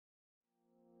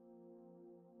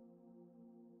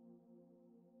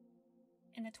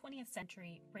In the 20th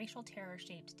century, racial terror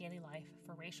shaped daily life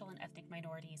for racial and ethnic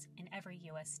minorities in every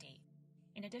U.S. state.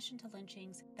 In addition to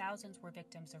lynchings, thousands were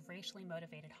victims of racially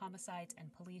motivated homicides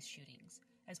and police shootings,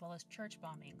 as well as church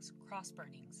bombings, cross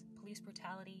burnings, police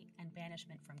brutality, and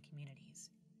banishment from communities.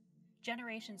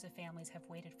 Generations of families have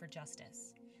waited for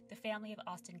justice. The family of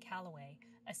Austin Calloway,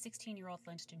 a 16-year-old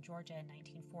lynched in Georgia in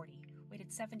 1940,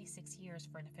 waited 76 years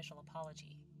for an official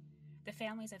apology. The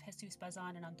families of Jesus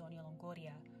Bazan and Antonio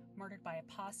Longoria, murdered by a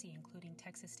posse including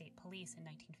Texas State Police in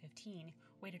 1915,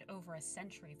 waited over a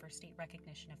century for state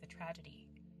recognition of the tragedy.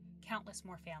 Countless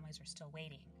more families are still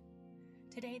waiting.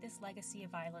 Today, this legacy of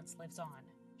violence lives on,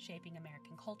 shaping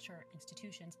American culture,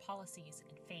 institutions, policies,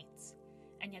 and faiths.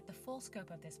 And yet the full scope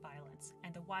of this violence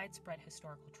and the widespread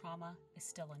historical trauma is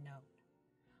still unknown.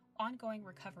 Ongoing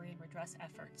recovery and redress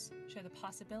efforts show the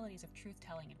possibilities of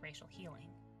truth-telling and racial healing.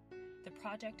 The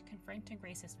project Confronting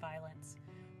Racist Violence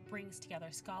brings together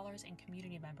scholars and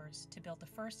community members to build the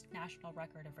first national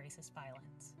record of racist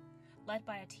violence. Led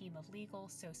by a team of legal,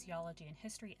 sociology, and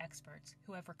history experts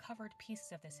who have recovered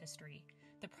pieces of this history,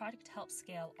 the project helps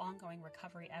scale ongoing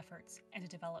recovery efforts and to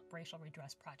develop racial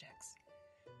redress projects.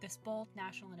 This bold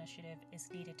national initiative is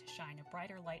needed to shine a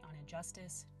brighter light on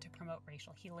injustice, to promote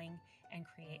racial healing, and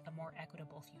create a more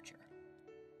equitable future.